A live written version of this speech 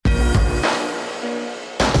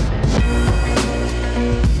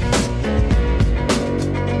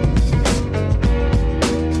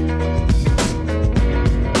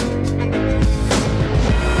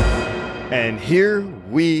here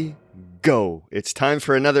we go. It's time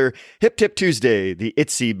for another Hip Tip Tuesday, the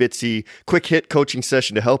itsy bitsy quick hit coaching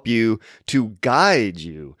session to help you, to guide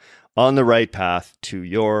you on the right path to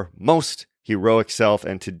your most heroic self.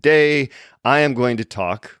 And today I am going to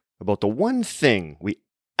talk about the one thing we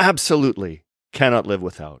absolutely cannot live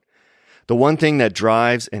without. The one thing that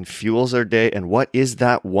drives and fuels our day. And what is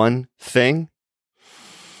that one thing?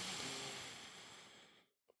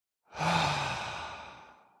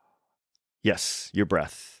 Yes, your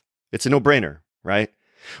breath. It's a no-brainer, right?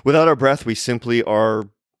 Without our breath, we simply are,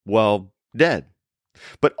 well, dead.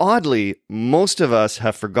 But oddly, most of us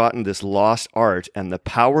have forgotten this lost art and the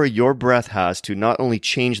power your breath has to not only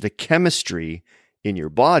change the chemistry in your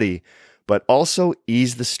body, but also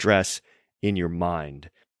ease the stress in your mind.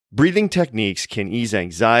 Breathing techniques can ease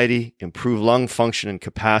anxiety, improve lung function and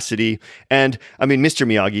capacity. And, Mr.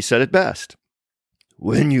 Miyagi said it best.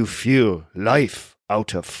 When you feel life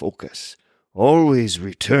out of focus, always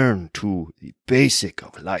return to the basic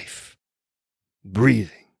of life.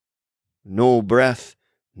 Breathing. No breath,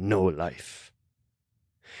 no life.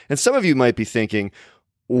 And some of you might be thinking,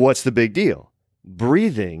 what's the big deal?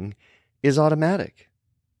 Breathing is automatic.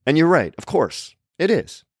 And you're right, of course, it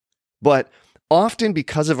is. But often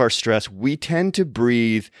because of our stress, we tend to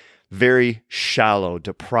breathe very shallow,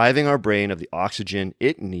 depriving our brain of the oxygen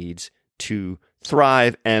it needs to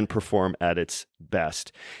thrive and perform at its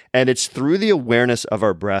best. And it's through the awareness of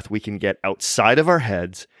our breath we can get outside of our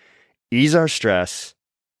heads, ease our stress,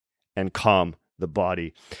 and calm the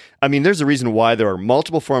body. There's a reason why there are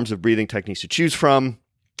multiple forms of breathing techniques to choose from.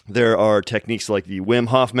 There are techniques like the Wim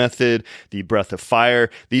Hof method, the breath of fire.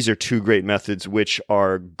 These are two great methods which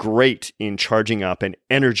are great in charging up and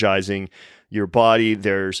energizing your body.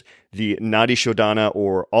 There's the Nadi Shodhana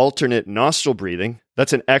or alternate nostril breathing.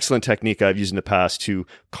 That's an excellent technique I've used in the past to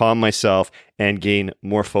calm myself and gain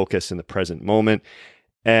more focus in the present moment.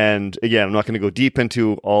 And again, I'm not going to go deep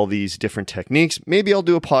into all these different techniques. Maybe I'll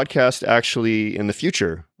do a podcast actually in the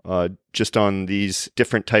future, just on these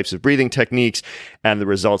different types of breathing techniques and the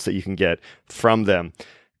results that you can get from them.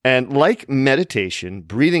 And like meditation,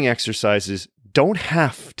 breathing exercises don't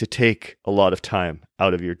have to take a lot of time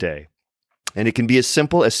out of your day. And it can be as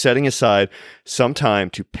simple as setting aside some time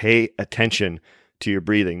to pay attention to your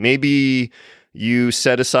breathing. Maybe you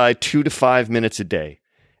set aside 2 to 5 minutes a day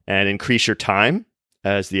and increase your time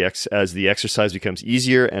as the exercise becomes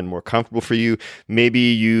easier and more comfortable for you. Maybe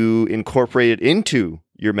you incorporate it into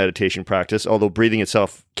your meditation practice, although breathing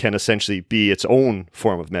itself can essentially be its own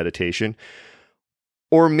form of meditation.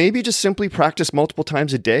 Or maybe just simply practice multiple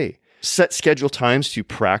times a day. Set scheduled times to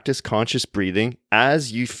practice conscious breathing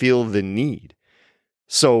as you feel the need.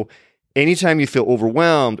 So anytime you feel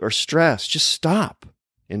overwhelmed or stressed, just stop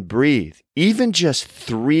and breathe. Even just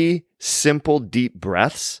 3 simple deep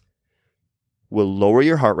breaths will lower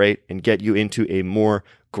your heart rate and get you into a more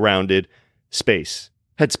grounded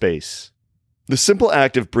headspace. The simple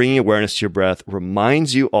act of bringing awareness to your breath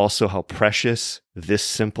reminds you also how precious this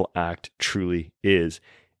simple act truly is.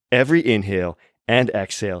 Every inhale and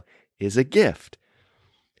exhale is a gift.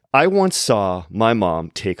 I once saw my mom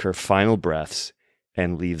take her final breaths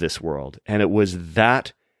and leave this world. And it was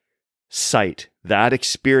that sight, that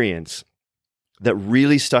experience that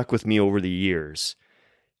really stuck with me over the years.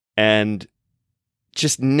 And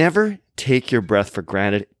just never take your breath for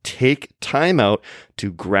granted. Take time out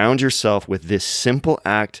to ground yourself with this simple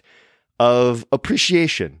act of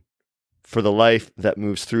appreciation for the life that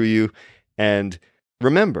moves through you. And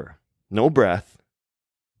remember, no breath,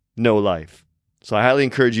 no life. So I highly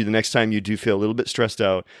encourage you the next time you do feel a little bit stressed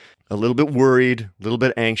out, a little bit worried, a little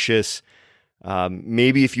bit anxious,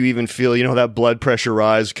 maybe if you even feel, that blood pressure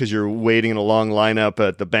rise because you're waiting in a long lineup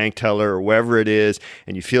at the bank teller or wherever it is,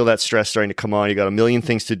 and you feel that stress starting to come on, you got a million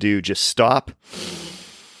things to do, just stop.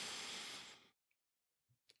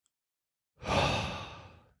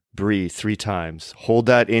 Breathe 3 times. Hold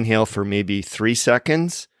that inhale for maybe 3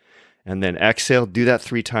 seconds, and then exhale. Do that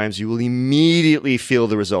 3 times. You will immediately feel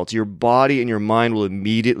the results. Your body and your mind will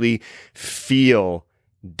immediately feel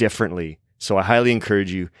differently. So I highly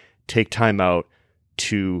encourage you, take time out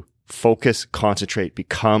to focus, concentrate,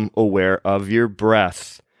 become aware of your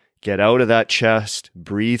breath. Get out of that chest,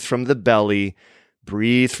 breathe from the belly,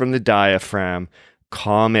 breathe from the diaphragm,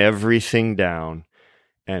 calm everything down,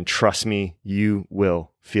 and trust me, you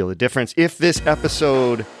will feel a difference. If this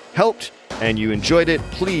episode helped and you enjoyed it,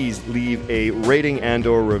 please leave a rating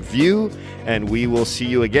and/or review, and we will see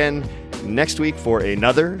you again next week for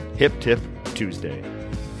another Hip Tip Tuesday.